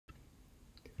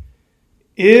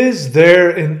Is there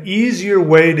an easier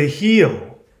way to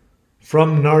heal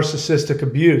from narcissistic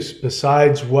abuse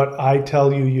besides what I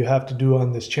tell you you have to do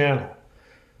on this channel?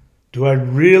 Do I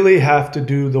really have to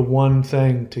do the one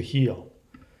thing to heal?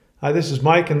 Hi, this is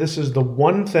Mike, and this is the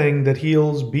One Thing That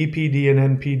Heals BPD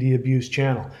and NPD Abuse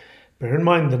channel. Bear in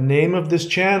mind, the name of this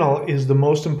channel is the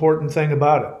most important thing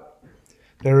about it.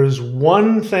 There is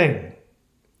one thing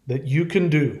that you can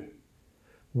do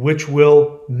which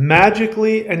will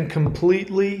magically and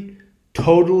completely,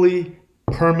 totally,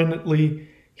 permanently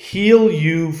heal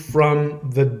you from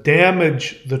the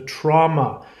damage, the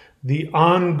trauma, the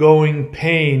ongoing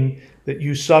pain that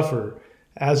you suffer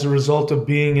as a result of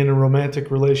being in a romantic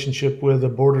relationship with a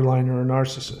borderline or a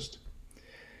narcissist.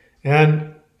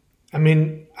 And I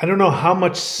mean, I don't know how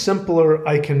much simpler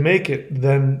I can make it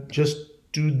than just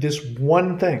do this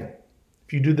one thing.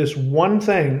 If you do this one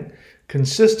thing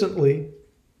consistently,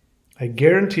 I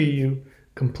guarantee you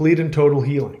complete and total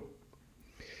healing.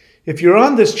 If you're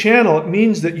on this channel, it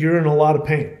means that you're in a lot of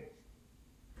pain.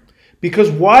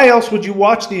 Because why else would you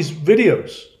watch these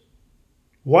videos?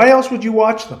 Why else would you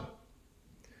watch them?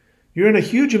 You're in a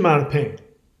huge amount of pain.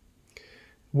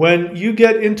 When you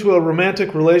get into a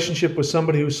romantic relationship with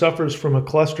somebody who suffers from a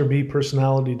cluster B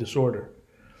personality disorder,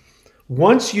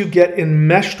 once you get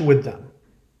enmeshed with them,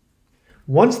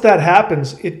 once that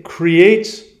happens, it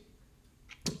creates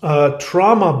a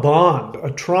trauma bond,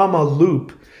 a trauma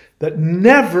loop that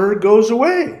never goes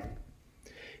away.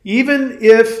 Even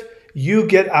if you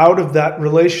get out of that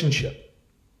relationship,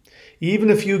 even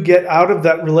if you get out of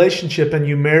that relationship and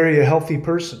you marry a healthy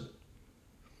person,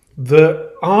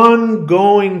 the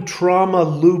ongoing trauma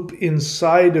loop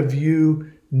inside of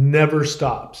you never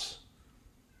stops.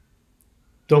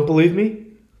 Don't believe me?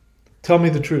 Tell me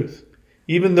the truth.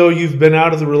 Even though you've been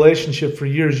out of the relationship for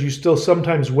years, you still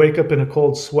sometimes wake up in a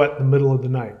cold sweat in the middle of the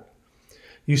night.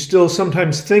 You still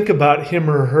sometimes think about him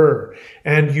or her,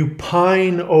 and you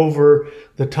pine over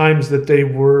the times that they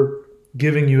were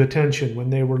giving you attention, when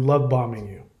they were love bombing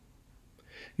you.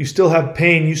 You still have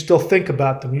pain. You still think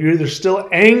about them. You're either still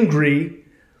angry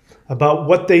about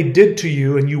what they did to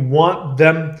you, and you want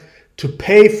them to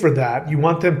pay for that. You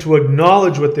want them to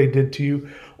acknowledge what they did to you.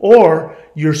 Or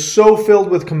you're so filled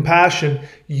with compassion,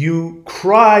 you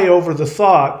cry over the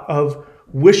thought of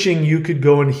wishing you could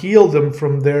go and heal them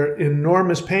from their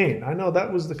enormous pain. I know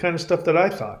that was the kind of stuff that I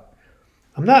thought.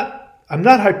 I'm not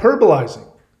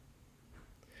hyperbolizing.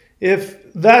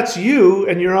 If that's you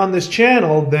and you're on this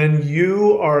channel, then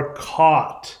you are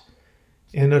caught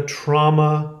in a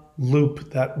trauma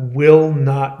loop that will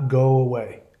not go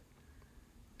away.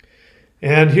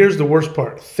 And here's the worst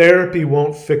part. Therapy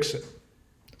won't fix it.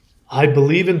 I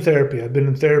believe in therapy. I've been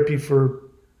in therapy for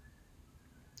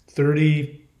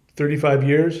 35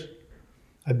 years.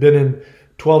 I've been in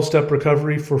 12-step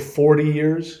recovery for 40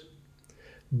 years.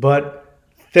 But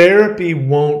therapy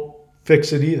won't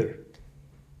fix it either.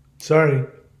 Sorry.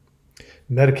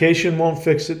 Medication won't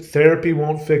fix it. Therapy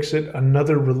won't fix it.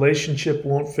 Another relationship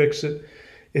won't fix it.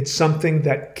 It's something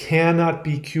that cannot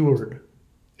be cured,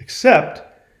 except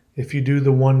if you do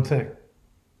the one thing.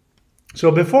 So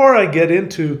before I get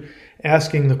into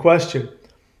asking the question,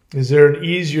 is there an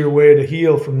easier way to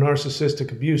heal from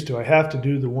narcissistic abuse? Do I have to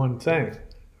do the one thing?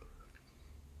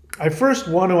 I first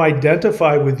want to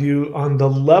identify with you on the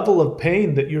level of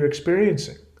pain that you're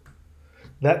experiencing.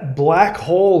 That black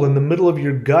hole in the middle of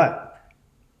your gut.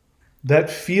 That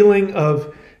feeling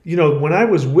of, you know, when I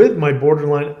was with my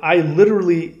borderline,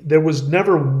 there was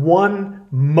never one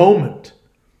moment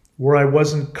where I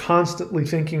wasn't constantly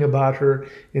thinking about her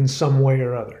in some way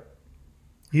or other.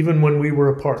 Even when we were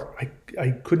apart, I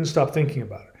couldn't stop thinking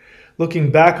about her.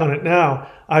 Looking back on it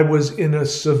now, I was in a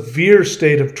severe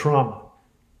state of trauma.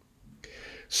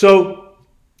 So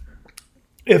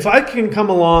if I can come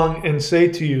along and say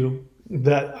to you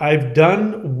that I've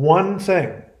done one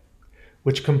thing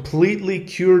which completely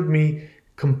cured me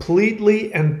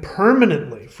completely and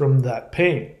permanently from that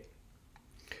pain,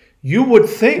 you would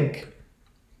think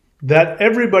that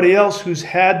everybody else who's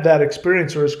had that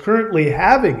experience or is currently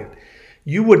having it,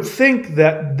 you would think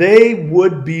that they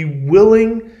would be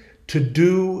willing to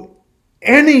do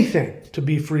anything to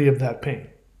be free of that pain.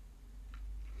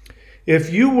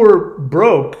 If you were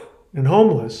broke and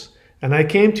homeless and I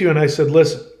came to you and I said,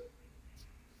 listen,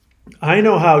 I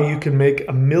know how you can make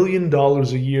 $1 million a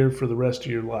year for the rest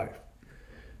of your life,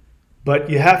 but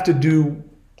you have to do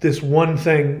this one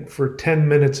thing for 10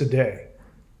 minutes a day.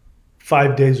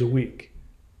 5 days a week.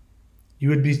 You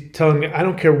would be telling me, I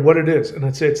don't care what it is. And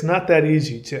I'd say, it's not that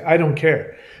easy. You'd say, I don't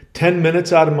care. 10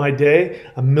 minutes out of my day,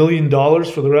 $1 million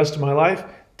for the rest of my life.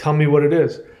 Tell me what it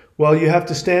is. Well, you have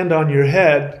to stand on your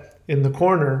head in the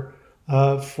corner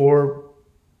for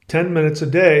 10 minutes a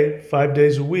day, 5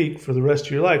 days a week for the rest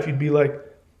of your life, you'd be like,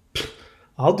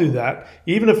 I'll do that.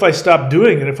 Even if I stop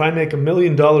doing it, if I make $1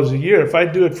 million a year, if I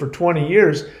do it for 20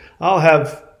 years, I'll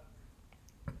have,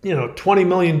 $20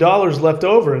 million left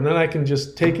over, and then I can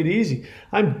just take it easy.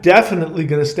 I'm definitely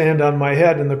going to stand on my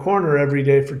head in the corner every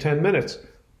day for 10 minutes.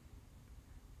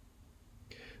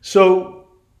 So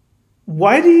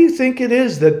why do you think it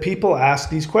is that people ask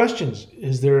these questions?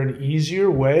 Is there an easier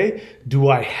way? Do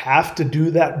I have to do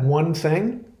that one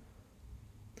thing?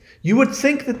 You would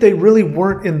think that they really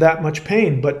weren't in that much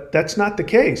pain, but that's not the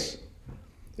case.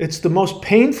 It's the most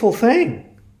painful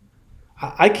thing.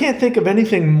 I can't think of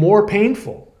anything more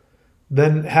painful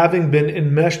than having been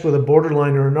enmeshed with a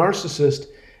borderline or a narcissist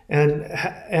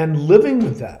and living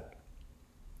with that.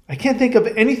 I can't think of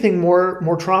anything more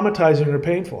traumatizing or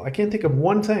painful. I can't think of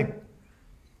one thing.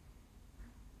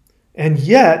 And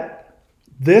yet,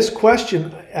 this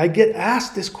question, I get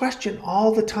asked this question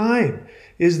all the time.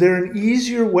 Is there an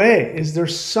easier way? Is there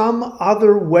some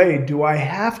other way? Do I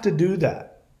have to do that?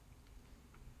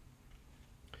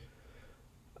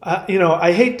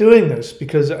 I hate doing this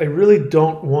because I really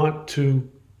don't want to.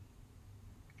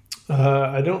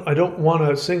 I don't want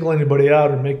to single anybody out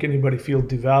or make anybody feel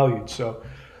devalued. So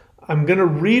I'm going to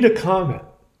read a comment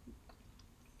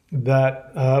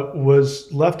that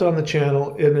was left on the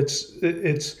channel, and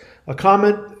it's a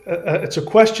comment. It's a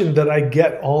question that I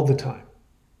get all the time.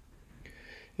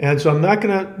 And so I'm not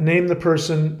going to name the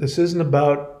person. This isn't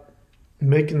about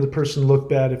making the person look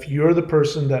bad. If you're the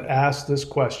person that asked this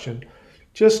question,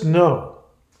 just know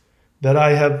that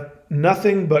I have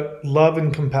nothing but love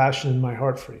and compassion in my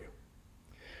heart for you.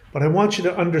 But I want you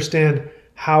to understand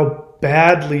how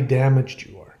badly damaged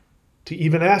you are to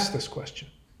even ask this question.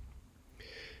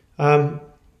 So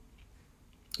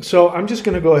I'm just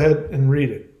going to go ahead and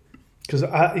read it because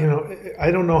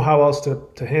I don't know how else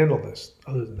to handle this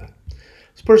other than that.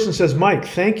 This person says, Mike,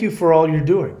 thank you for all you're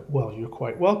doing. Well, you're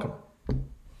quite welcome.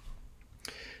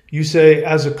 You say,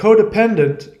 as a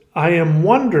codependent, I am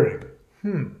wondering,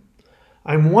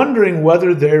 I'm wondering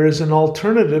whether there is an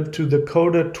alternative to the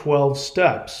CODA 12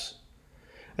 steps,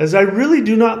 as I really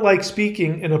do not like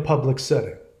speaking in a public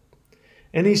setting.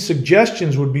 Any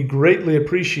suggestions would be greatly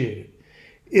appreciated.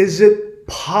 Is it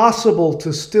possible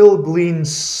to still glean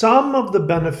some of the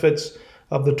benefits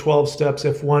of the 12 steps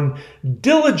if one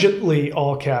diligently,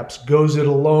 all caps, goes it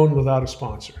alone without a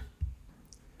sponsor?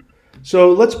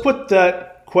 So let's put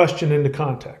that question into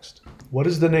context. What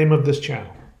is the name of this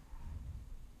channel?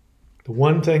 The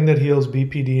one thing that heals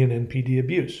BPD and NPD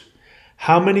abuse.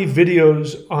 How many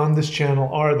videos on this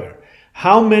channel are there?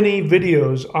 How many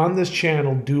videos on this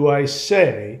channel do I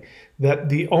say that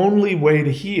the only way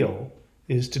to heal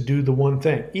is to do the one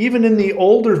thing? Even in the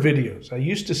older videos, I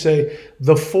used to say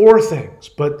the 4 things,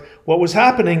 but what was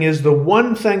happening is the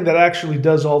one thing that actually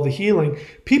does all the healing,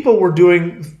 people were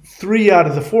doing 3 out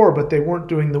of the 4, but they weren't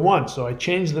doing the one. So I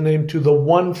changed the name to the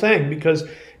one thing because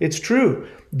it's true.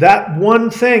 That one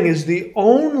thing is the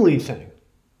only thing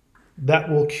that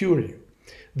will cure you.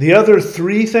 The other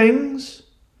 3 things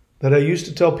that I used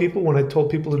to tell people when I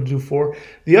told people to do 4,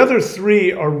 the other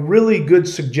 3 are really good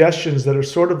suggestions that are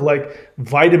sort of like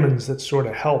vitamins that sort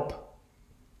of help.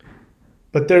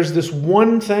 But there's this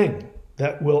one thing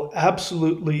that will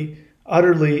absolutely,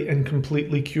 utterly, and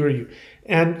completely cure you.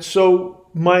 And so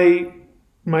my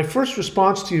first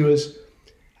response to you is,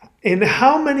 in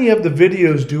how many of the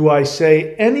videos do I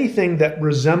say anything that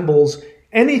resembles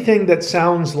anything that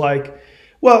sounds like,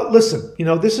 well, listen,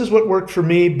 this is what worked for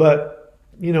me, but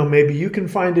maybe you can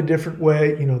find a different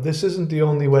way. This isn't the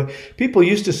only way. People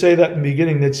used to say that in the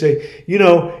beginning. They'd say,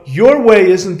 your way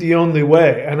isn't the only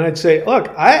way. And I'd say, look,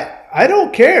 I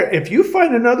don't care. If you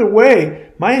find another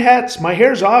way, my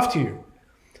hair's off to you.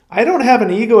 I don't have an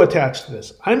ego attached to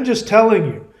this. I'm just telling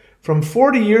you from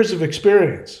 40 years of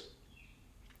experience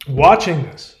watching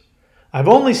this, I've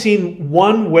only seen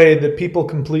one way that people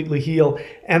completely heal.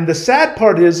 And the sad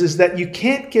part is that you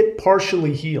can't get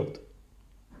partially healed.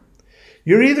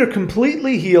 You're either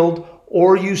completely healed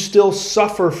or you still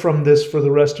suffer from this for the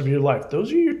rest of your life.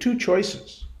 Those are your 2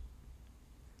 choices.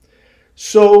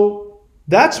 So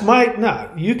that's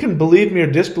you can believe me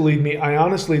or disbelieve me. I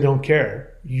honestly don't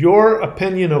care. Your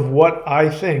opinion of what I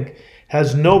think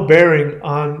has no bearing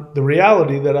on the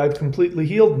reality that I've completely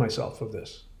healed myself of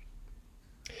this.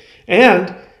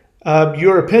 And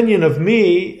your opinion of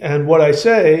me and what I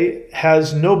say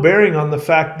has no bearing on the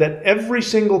fact that every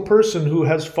single person who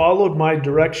has followed my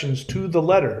directions to the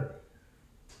letter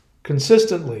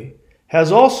consistently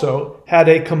has also had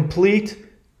a complete,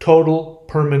 total,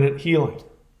 permanent healing.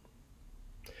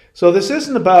 So this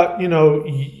isn't about,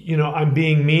 I'm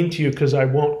being mean to you because I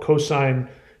won't co-sign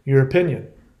your opinion.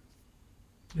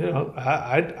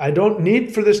 I don't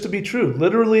need for this to be true.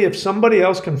 Literally, if somebody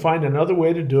else can find another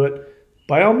way to do it,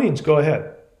 by all means, go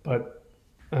ahead. But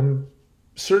I'm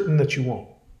certain that you won't.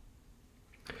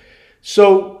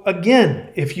 So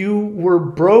again, if you were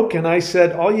broke and I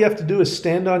said all you have to do is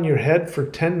stand on your head for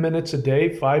 10 minutes a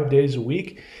day, 5 days a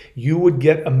week, you would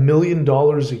get $1 million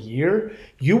a year,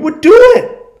 you would do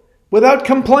it without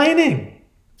complaining.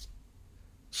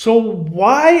 So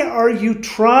why are you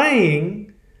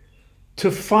trying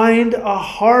to find a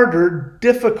harder,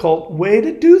 difficult way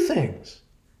to do things?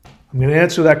 I'm going to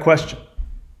answer that question.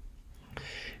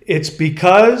 It's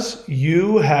because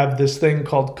you have this thing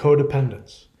called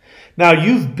codependence. Now,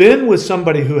 you've been with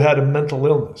somebody who had a mental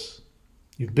illness.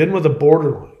 You've been with a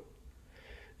borderline.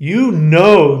 You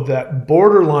know that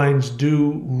borderlines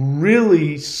do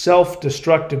really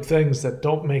self-destructive things that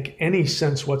don't make any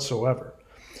sense whatsoever.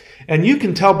 And you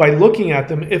can tell by looking at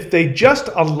them, if they just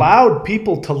allowed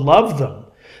people to love them,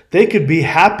 they could be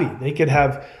happy. They could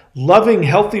have loving,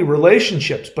 healthy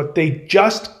relationships, but they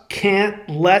just can't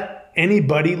let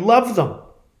anybody love them.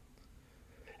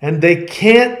 And they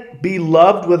can't be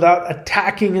loved without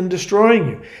attacking and destroying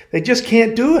you. They just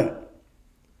can't do it.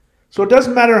 So it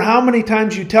doesn't matter how many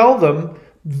times you tell them,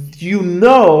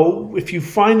 if you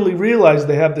finally realize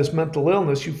they have this mental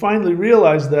illness, you finally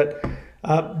realize that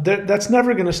that's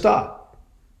never going to stop.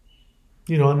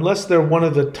 Unless they're one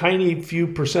of the tiny few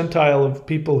percentile of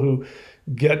people who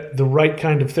get the right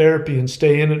kind of therapy and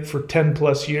stay in it for 10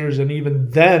 plus years, and even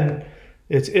then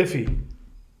it's iffy.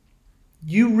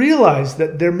 You realize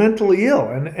that they're mentally ill,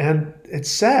 and it's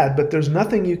sad, but there's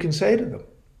nothing you can say to them.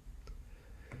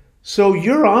 So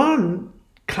you're on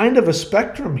kind of a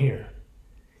spectrum here.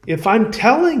 If I'm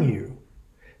telling you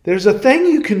there's a thing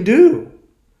you can do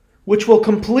which will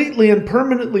completely and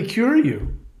permanently cure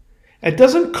you, it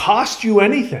doesn't cost you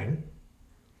anything.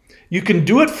 You can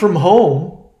do it from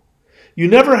home. You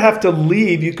never have to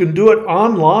leave. You can do it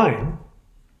online.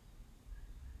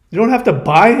 You don't have to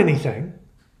buy anything.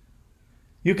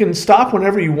 You can stop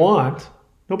whenever you want.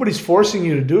 Nobody's forcing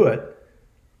you to do it.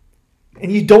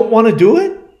 And you don't want to do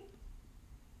it?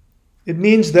 It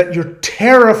means that you're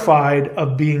terrified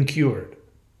of being cured.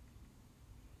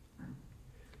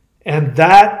 And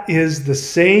that is the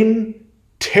same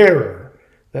terror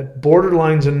that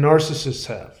borderlines and narcissists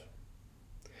have.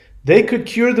 They could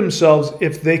cure themselves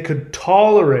if they could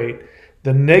tolerate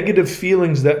the negative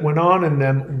feelings that went on in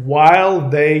them while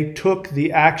they took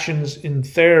the actions in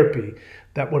therapy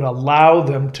that would allow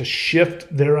them to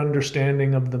shift their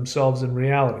understanding of themselves in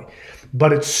reality.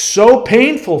 But it's so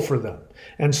painful for them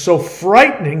and so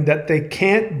frightening that they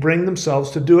can't bring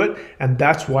themselves to do it. And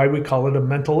that's why we call it a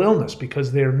mental illness,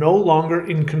 because they're no longer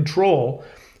in control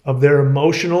of their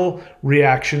emotional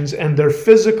reactions and their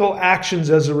physical actions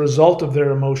as a result of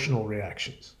their emotional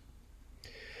reactions.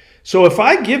 So if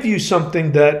I give you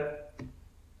something that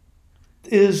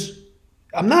is,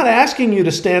 I'm not asking you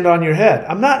to stand on your head.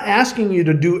 I'm not asking you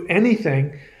to do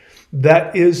anything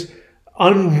that is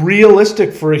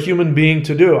unrealistic for a human being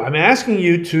to do. I'm asking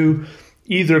you to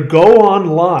either go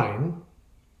online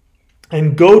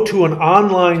and go to an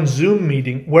online Zoom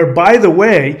meeting where, by the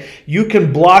way, you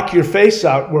can block your face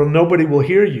out where nobody will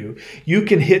hear you. You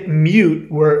can hit mute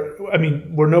where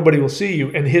nobody will see you,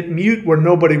 and hit mute where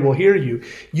nobody will hear you.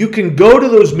 You can go to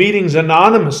those meetings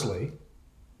anonymously,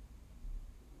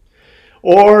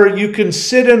 or you can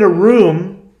sit in a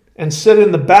room and sit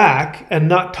in the back and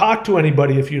not talk to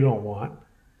anybody if you don't want.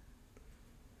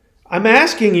 I'm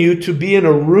asking you to be in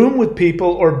a room with people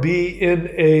or be in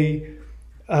a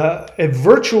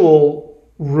virtual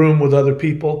room with other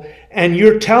people, and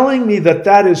you're telling me that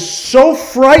that is so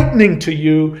frightening to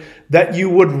you that you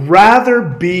would rather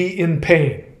be in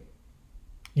pain.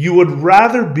 You would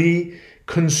rather be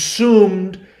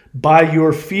consumed by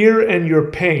your fear and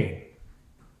your pain.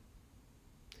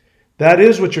 That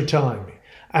is what you're telling me.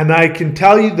 And I can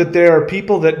tell you that there are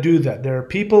people that do that. There are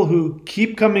people who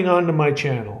keep coming onto my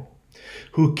channel,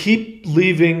 who keep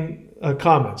leaving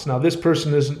comments. Now, this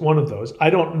person isn't one of those. I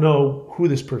don't know who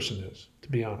this person is,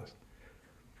 to be honest.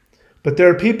 But there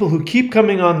are people who keep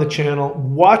coming on the channel,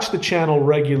 watch the channel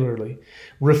regularly,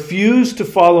 refuse to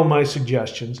follow my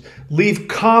suggestions, leave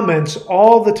comments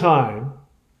all the time,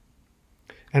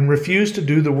 and refuse to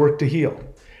do the work to heal.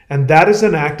 And that is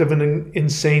an act of an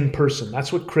insane person.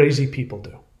 That's what crazy people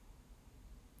do.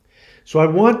 So I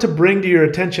want to bring to your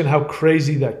attention how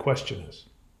crazy that question is.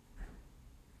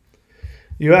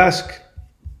 You ask,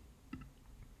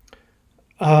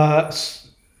 you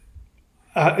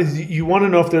want to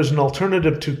know if there's an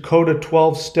alternative to CODA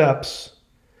 12 steps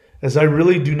as I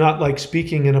really do not like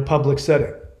speaking in a public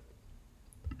setting.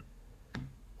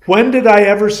 When did I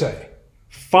ever say,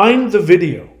 find the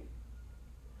video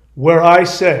where I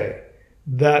say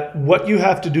that what you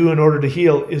have to do in order to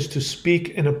heal is to speak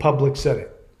in a public setting?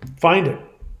 Find it.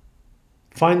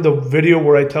 Find the video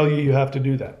where I tell you you have to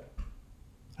do that.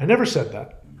 I never said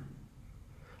that.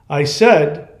 I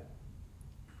said,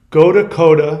 go to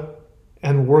Coda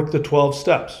and work the 12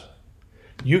 steps.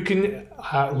 You can,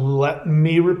 let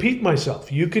me repeat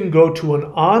myself, you can go to an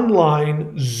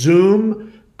online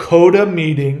Zoom Coda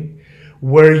meeting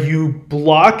where you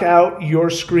block out your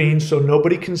screen so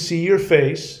nobody can see your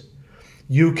face.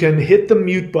 You can hit the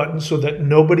mute button so that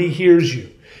nobody hears you.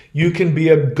 You can be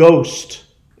a ghost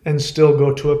and still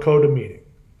go to a Coda meeting.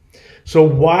 So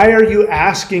why are you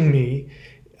asking me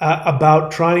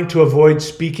about trying to avoid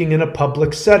speaking in a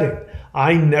public setting?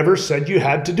 I never said you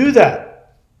had to do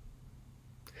that.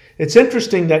 It's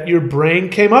interesting that your brain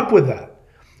came up with that.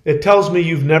 It tells me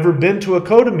you've never been to a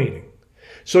Coda meeting.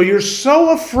 So you're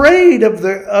so afraid of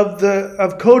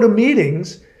Coda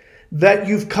meetings that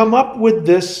you've come up with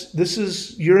this. This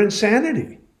is your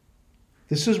insanity.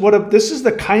 This is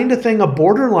the kind of thing a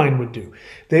borderline would do.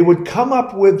 They would come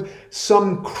up with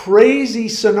some crazy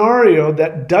scenario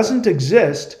that doesn't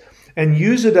exist and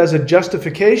use it as a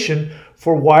justification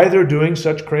for why they're doing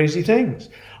such crazy things.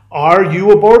 Are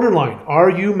you a borderline? Are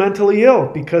you mentally ill?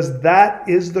 Because that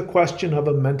is the question of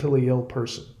a mentally ill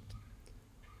person.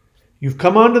 You've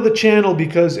come onto the channel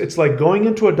because it's like going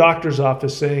into a doctor's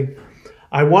office saying,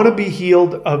 I want to be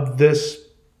healed of this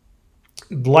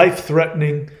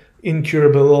life-threatening,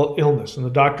 incurable illness. And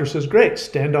the doctor says, great,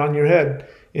 stand on your head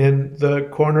in the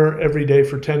corner every day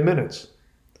for 10 minutes.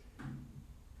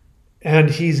 And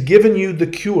he's given you the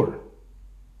cure.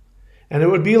 And it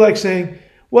would be like saying,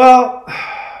 well,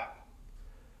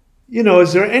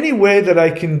 is there any way that I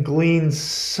can glean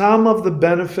some of the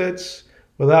benefits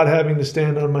without having to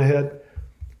stand on my head?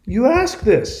 You ask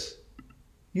this.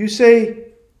 You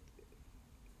say,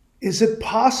 is it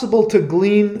possible to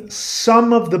glean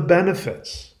some of the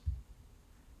benefits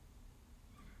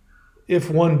if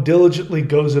one diligently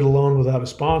goes it alone without a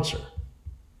sponsor?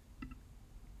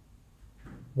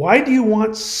 Why do you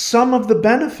want some of the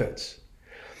benefits?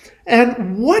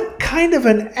 And what kind of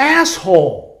an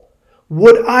asshole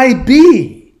would I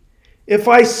be if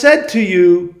I said to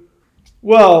you,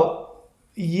 well,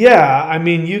 yeah, I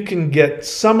mean, you can get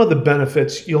some of the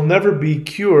benefits. You'll never be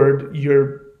cured.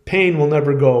 Your pain will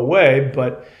never go away,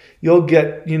 but you'll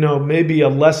get, maybe a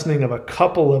lessening of a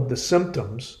couple of the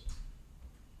symptoms.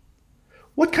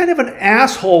 What kind of an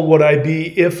asshole would I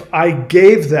be if I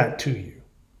gave that to you?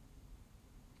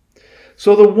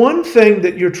 So the one thing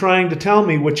that you're trying to tell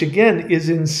me, which again is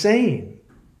insane,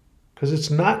 because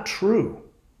it's not true,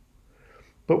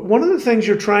 but one of the things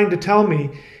you're trying to tell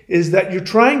me is that you're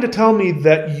trying to tell me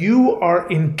that you are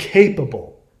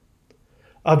incapable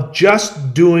of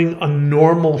just doing a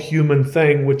normal human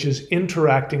thing, which is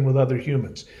interacting with other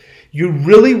humans. You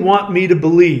really want me to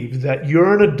believe that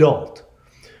you're an adult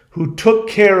who took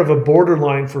care of a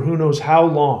borderline for who knows how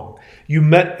long. You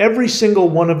met every single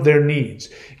one of their needs.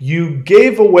 You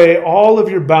gave away all of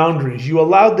your boundaries. You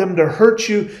allowed them to hurt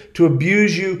you, to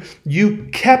abuse you. You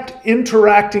kept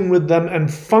interacting with them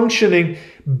and functioning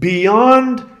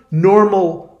beyond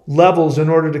normal levels in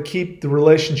order to keep the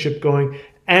relationship going.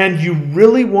 And you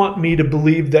really want me to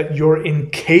believe that you're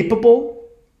incapable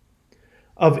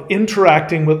of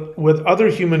interacting with other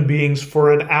human beings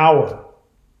for an hour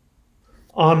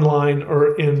online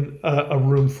or in a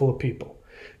room full of people.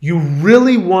 You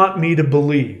really want me to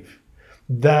believe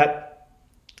that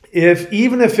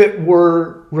even if it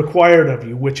were required of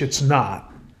you, which it's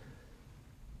not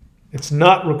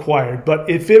required, but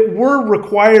if it were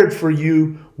required for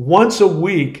you once a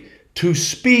week to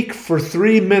speak for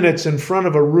 3 minutes in front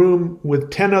of a room with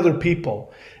 10 other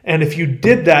people, and if you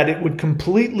did that, it would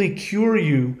completely cure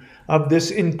you of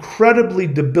this incredibly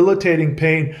debilitating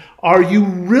pain, are you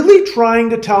really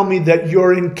trying to tell me that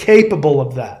you're incapable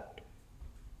of that?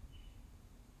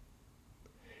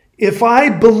 If I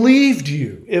believed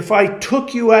you, if I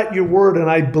took you at your word and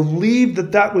I believed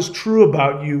that that was true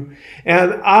about you,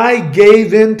 and I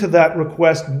gave in to that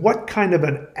request, what kind of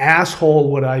an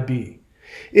asshole would I be?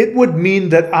 It would mean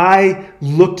that I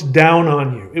looked down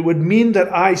on you. It would mean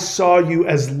that I saw you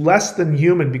as less than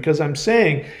human, because I'm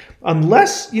saying,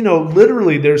 unless,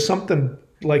 literally there's something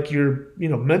like you're,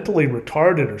 mentally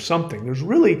retarded or something, there's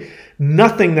really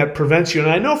nothing that prevents you. And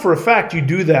I know for a fact you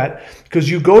do that because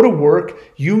you go to work,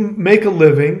 you make a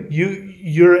living,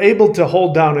 you're able to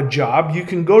hold down a job. You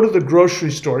can go to the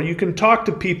grocery store. You can talk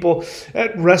to people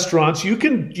at restaurants. You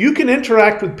can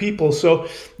interact with people. So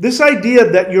this idea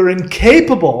that you're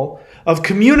incapable of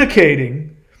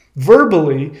communicating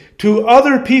verbally to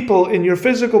other people in your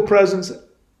physical presence,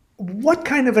 what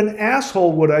kind of an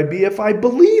asshole would I be if I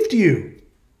believed you?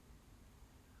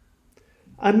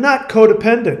 I'm not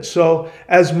codependent. So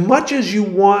as much as you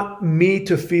want me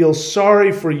to feel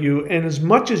sorry for you, and as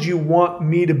much as you want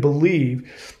me to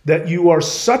believe that you are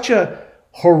such a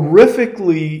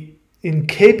horrifically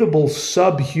incapable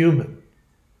subhuman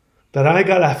that I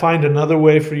got to find another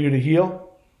way for you to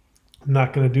heal, I'm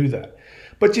not going to do that.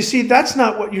 But you see, that's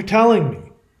not what you're telling me.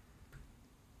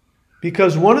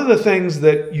 Because one of the things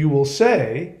that you will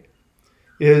say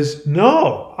is,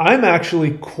 no, I'm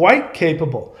actually quite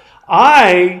capable.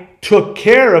 I took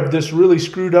care of this really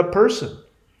screwed up person.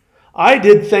 I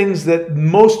did things that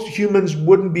most humans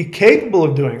wouldn't be capable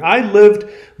of doing. I lived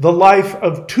the life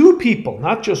of two people,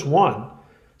 not just one.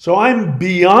 So I'm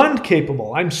beyond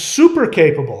capable. I'm super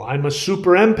capable. I'm a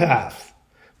super empath.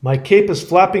 My cape is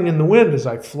flapping in the wind as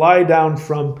I fly down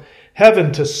from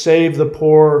heaven to save the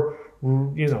poor,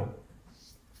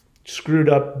 screwed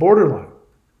up borderline.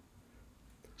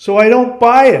 So I don't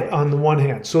buy it on the one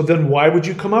hand. So then why would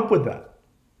you come up with that?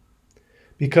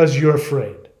 Because you're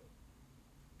afraid.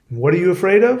 What are you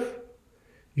afraid of?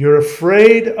 You're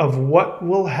afraid of what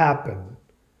will happen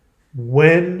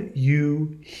when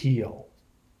you heal.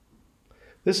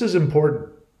 This is important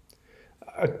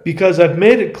because I've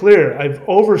made it clear, I've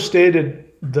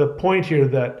overstated the point here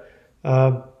that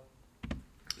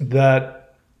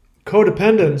that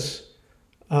codependents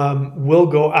will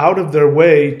go out of their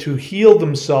way to heal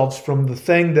themselves from the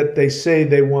thing that they say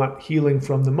they want healing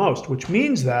from the most, which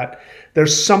means that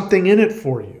there's something in it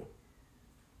for you.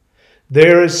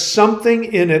 There is something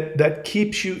in it that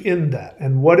keeps you in that.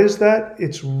 And what is that?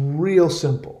 It's real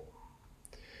simple.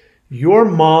 Your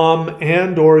mom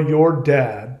and or your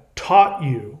dad taught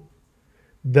you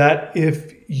that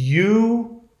if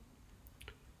you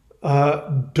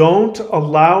don't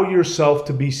allow yourself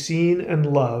to be seen and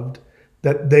loved,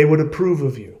 that they would approve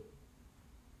of you.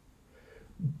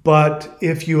 But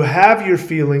if you have your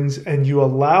feelings and you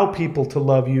allow people to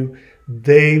love you,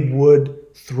 they would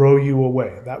throw you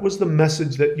away. That was the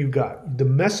message that you got. The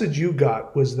message you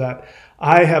got was that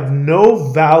I have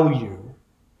no value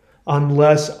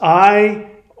unless I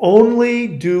only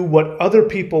do what other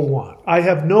people want. I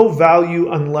have no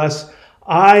value unless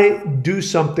I do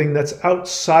something that's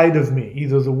outside of me,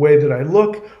 either the way that I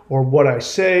look or what I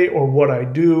say or what I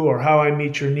do or how I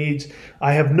meet your needs.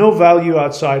 I have no value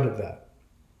outside of that.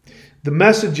 The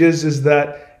message is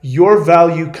that your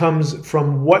value comes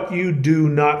from what you do,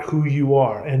 not who you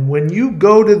are. And when you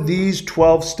go to these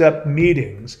 12-step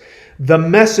meetings, the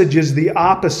message is the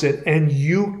opposite, and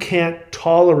you can't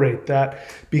tolerate that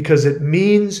because it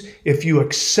means if you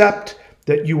accept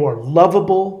that you are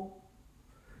lovable,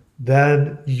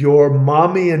 then your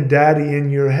mommy and daddy in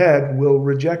your head will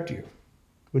reject you,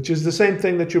 which is the same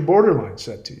thing that your borderline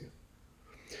said to you.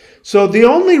 So the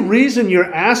only reason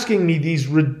you're asking me these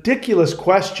ridiculous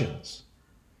questions,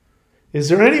 is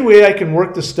there any way I can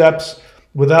work the steps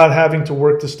without having to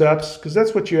work the steps? Because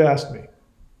that's what you asked me.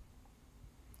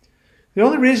 The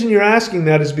only reason you're asking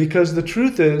that is because the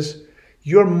truth is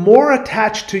you're more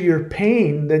attached to your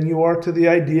pain than you are to the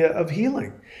idea of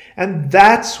healing. And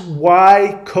that's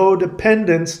why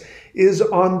codependence is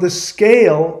on the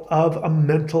scale of a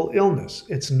mental illness.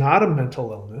 It's not a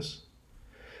mental illness,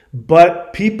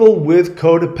 but people with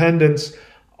codependence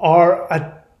are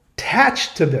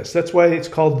attached to this. That's why it's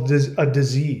called a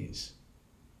disease.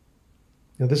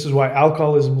 Now, this is why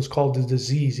alcoholism was called a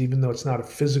disease, even though it's not a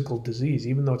physical disease,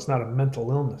 even though it's not a mental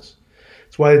illness.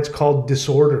 It's why it's called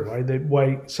disorder,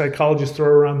 why psychologists throw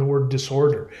around the word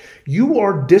disorder. You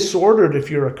are disordered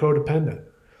if you're a codependent,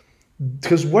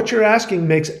 because what you're asking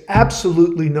makes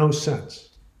absolutely no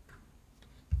sense.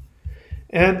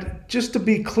 And just to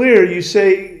be clear, you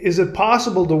say, is it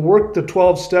possible to work the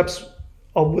 12 steps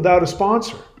without a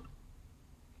sponsor?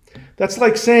 That's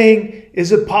like saying,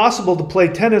 is it possible to play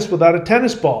tennis without a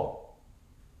tennis ball?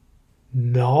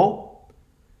 No.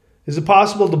 Is it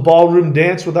possible to ballroom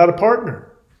dance without a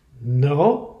partner?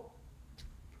 No.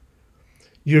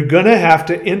 You're going to have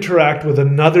to interact with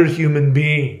another human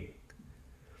being.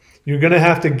 You're going to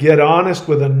have to get honest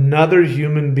with another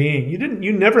human being.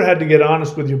 You never had to get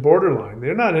honest with your borderline.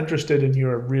 They're not interested in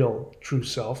your real, true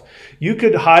self. You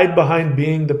could hide behind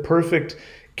being the perfect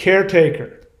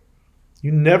caretaker.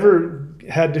 You never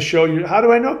had to show you. How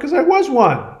do I know? Because I was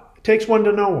one. It takes one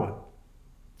to know one.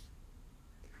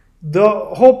 The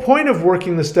whole point of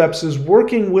working the steps is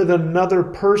working with another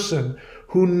person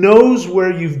who knows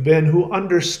where you've been, who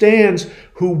understands,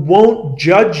 who won't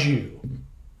judge you.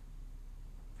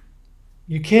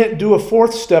 You can't do a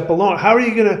fourth step alone. How are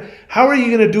you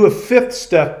gonna do a fifth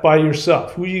step by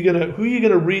yourself? Who are you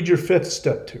gonna read your fifth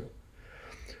step to?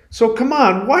 So come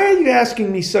on, why are you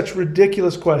asking me such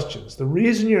ridiculous questions? The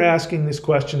reason you're asking this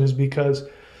question is because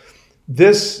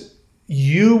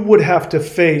you would have to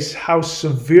face how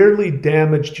severely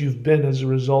damaged you've been as a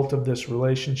result of this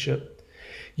relationship.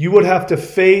 You would have to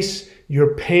face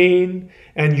your pain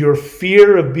and your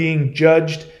fear of being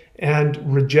judged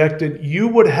and rejected. You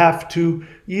would have to,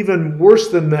 even worse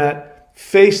than that,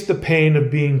 face the pain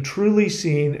of being truly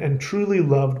seen and truly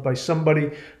loved by somebody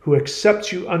who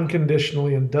accepts you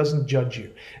unconditionally and doesn't judge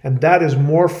you. And that is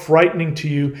more frightening to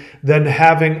you than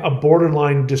having a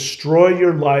borderline destroy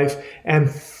your life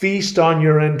and feast on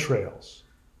your entrails.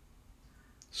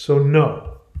 So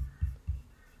no,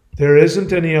 there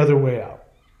isn't any other way out.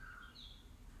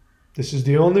 This is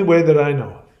the only way that I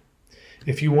know of.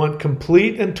 If you want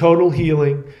complete and total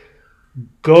healing,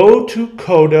 go to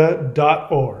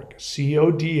coda.org,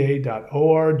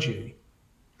 coda.org.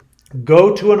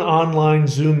 Go to an online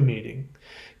Zoom meeting.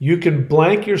 You can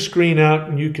blank your screen out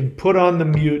and you can put on the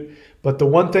mute, but the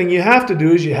one thing you have to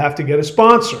do is you have to get a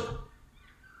sponsor.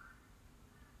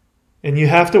 And you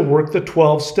have to work the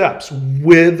 12 steps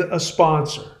with a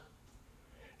sponsor.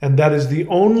 And that is the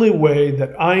only way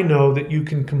that I know that you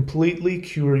can completely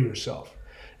cure yourself.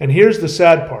 And here's the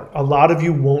sad part. A lot of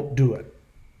you won't do it.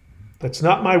 That's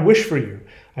not my wish for you.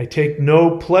 I take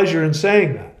no pleasure in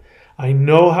saying that. I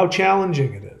know how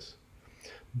challenging it is.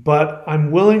 But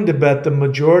I'm willing to bet the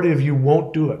majority of you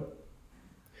won't do it.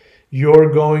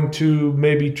 You're going to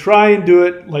maybe try and do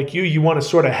it like you want to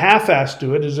sort of half-ass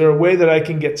do it. Is there a way that I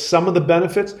can get some of the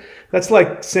benefits? That's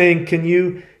like saying, can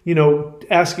you,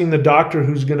 asking the doctor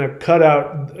who's going to cut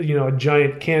out, a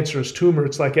giant cancerous tumor.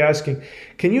 It's like asking,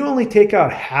 can you only take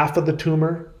out half of the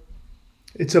tumor?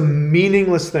 It's a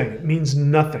meaningless thing. It means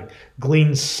nothing.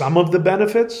 Glean some of the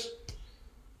benefits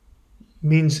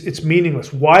means it's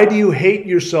meaningless. Why do you hate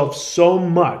yourself so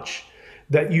much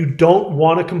that you don't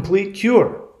want a complete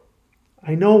cure?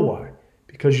 I know why.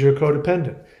 Because you're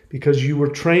codependent. Because you were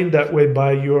trained that way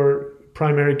by your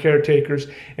primary caretakers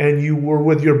and you were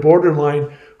with your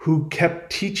borderline who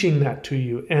kept teaching that to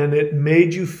you and it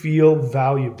made you feel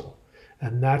valuable.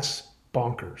 And that's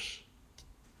bonkers.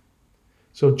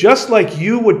 So just like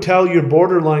you would tell your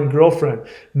borderline girlfriend,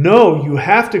 no, you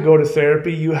have to go to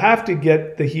therapy. You have to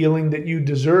get the healing that you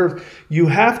deserve. You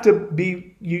have to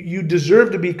be, you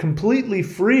deserve to be completely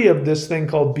free of this thing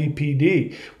called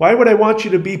BPD. Why would I want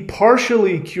you to be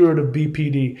partially cured of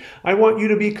BPD? I want you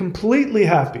to be completely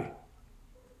happy.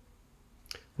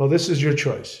 Well, this is your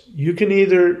choice. You can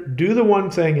either do the one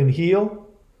thing and heal,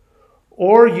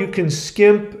 or you can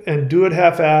skimp and do it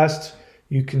half-assed.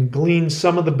 You can glean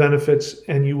some of the benefits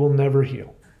and you will never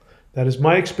heal. That is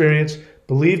my experience.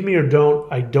 Believe me or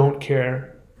don't, I don't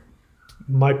care.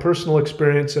 My personal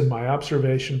experience and my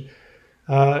observation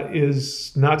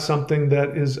is not something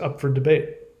that is up for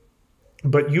debate.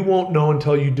 But you won't know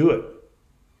until you do it.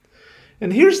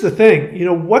 And here's the thing,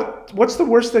 what's the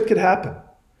worst that could happen?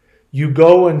 You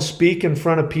go and speak in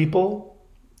front of people.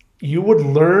 You would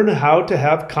learn how to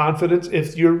have confidence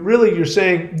if you're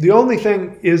saying, the only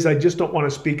thing is I just don't want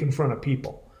to speak in front of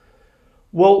people.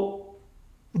 Well,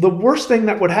 the worst thing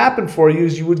that would happen for you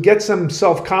is you would get some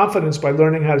self-confidence by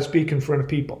learning how to speak in front of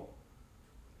people.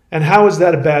 And how is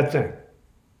that a bad thing?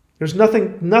 There's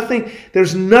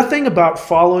nothing about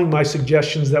following my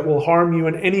suggestions that will harm you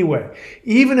in any way,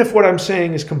 even if what I'm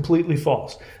saying is completely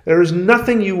false. There is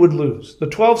nothing you would lose. The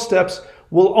 12 steps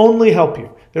will only help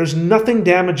you. There's nothing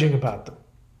damaging about them.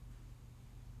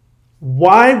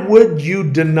 Why would you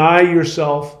deny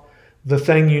yourself the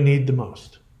thing you need the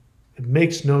most? It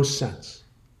makes no sense.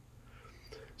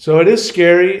 So it is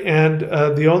scary, and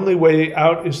the only way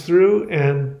out is through,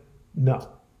 and no.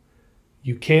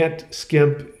 You can't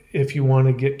skimp if you want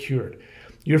to get cured.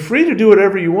 You're free to do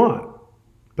whatever you want,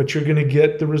 but you're going to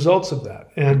get the results of that.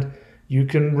 And you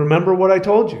can remember what I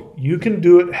told you. You can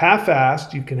do it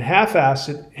half-assed. You can half-ass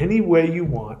it any way you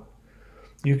want.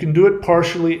 You can do it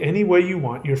partially any way you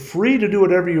want. You're free to do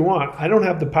whatever you want. I don't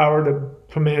have the power to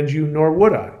command you, nor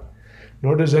would I.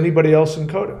 Nor does anybody else in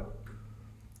CODA.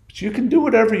 But you can do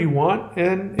whatever you want,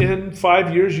 and in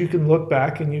 5 years you can look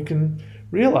back and you can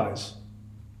realize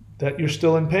that you're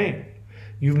still in pain.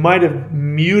 You might have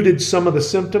muted some of the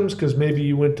symptoms because maybe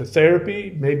you went to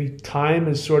therapy. Maybe time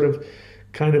has sort of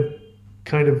kind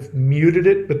of muted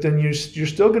it, but then you're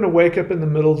still going to wake up in the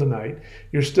middle of the night.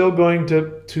 You're still going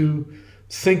to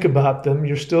think about them.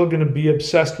 You're still going to be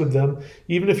obsessed with them,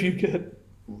 even if you get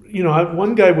you know,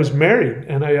 one guy was married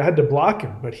and I had to block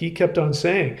him, but he kept on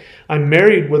saying, I'm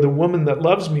married with a woman that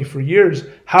loves me for years.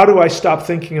 How do I stop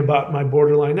thinking about my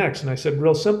borderline ex? And I said,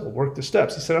 real simple, work the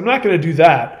steps. He said, I'm not going to do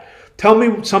that. Tell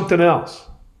me something else.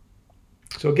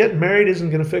 So getting married isn't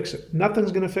going to fix it.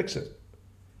 Nothing's going to fix it.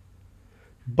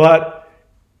 But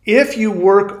if you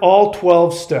work all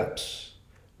 12 steps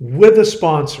with a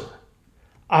sponsor,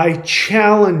 I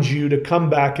challenge you to come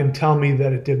back and tell me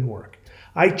that it didn't work.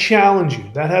 I challenge you.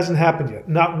 That hasn't happened yet.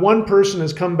 Not one person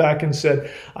has come back and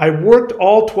said, I worked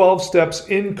all 12 steps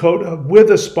in Coda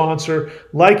with a sponsor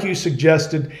like you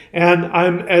suggested, and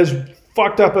I'm as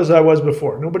fucked up as I was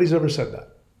before. Nobody's ever said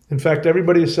that. In fact,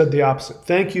 everybody has said the opposite.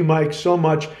 Thank you, Mike, so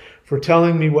much for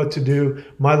telling me what to do.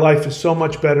 My life is so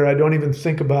much better. I don't even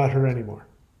think about her anymore.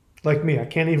 Like me, I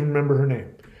can't even remember her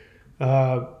name.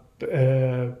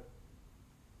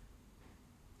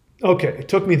 Okay, it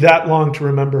took me that long to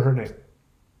remember her name.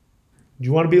 Do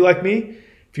you want to be like me?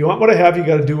 If you want what I have, you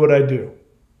got to do what I do.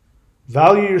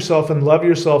 Value yourself and love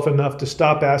yourself enough to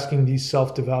stop asking these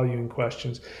self-devaluing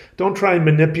questions. Don't try and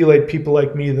manipulate people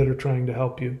like me that are trying to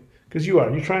help you. Because you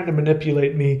are. You're trying to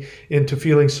manipulate me into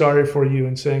feeling sorry for you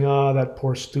and saying, oh, that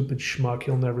poor stupid schmuck,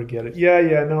 he'll never get it.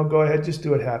 Yeah, no, go ahead. Just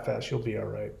do it half-assed. You'll be all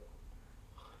right.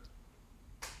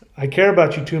 I care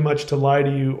about you too much to lie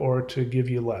to you or to give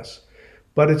you less.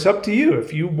 But it's up to you.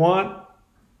 If you want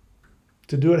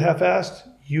to do it half-assed,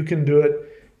 you can do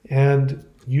it, and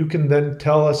you can then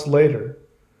tell us later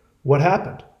what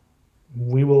happened.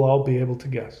 We will all be able to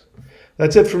guess.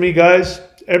 That's it for me, guys.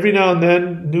 Every now and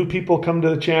then, new people come to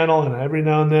the channel, and every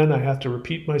now and then I have to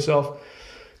repeat myself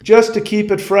just to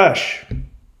keep it fresh.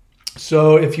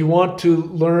 So if you want to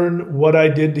learn what I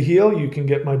did to heal, you can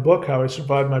get my book, How I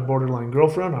Survived My Borderline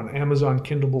Girlfriend, on Amazon,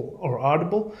 Kindle, or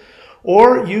Audible.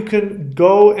 Or you can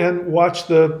go and watch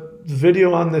the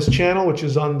video on this channel, which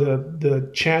is on the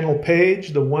channel page,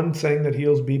 the one thing that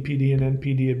heals BPD and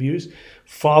NPD abuse.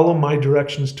 Follow my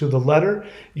directions to the letter.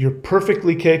 You're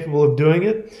perfectly capable of doing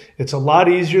it. It's a lot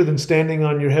easier than standing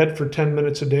on your head for 10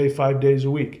 minutes a day, 5 days a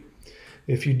week.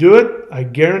 If you do it, I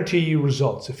guarantee you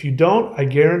results. If you don't, I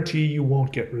guarantee you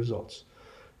won't get results.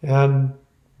 And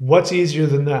what's easier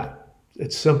than that?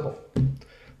 It's simple.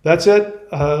 That's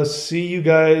it. See you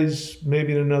guys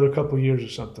maybe in another couple of years or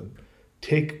something.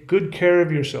 Take good care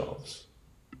of yourselves.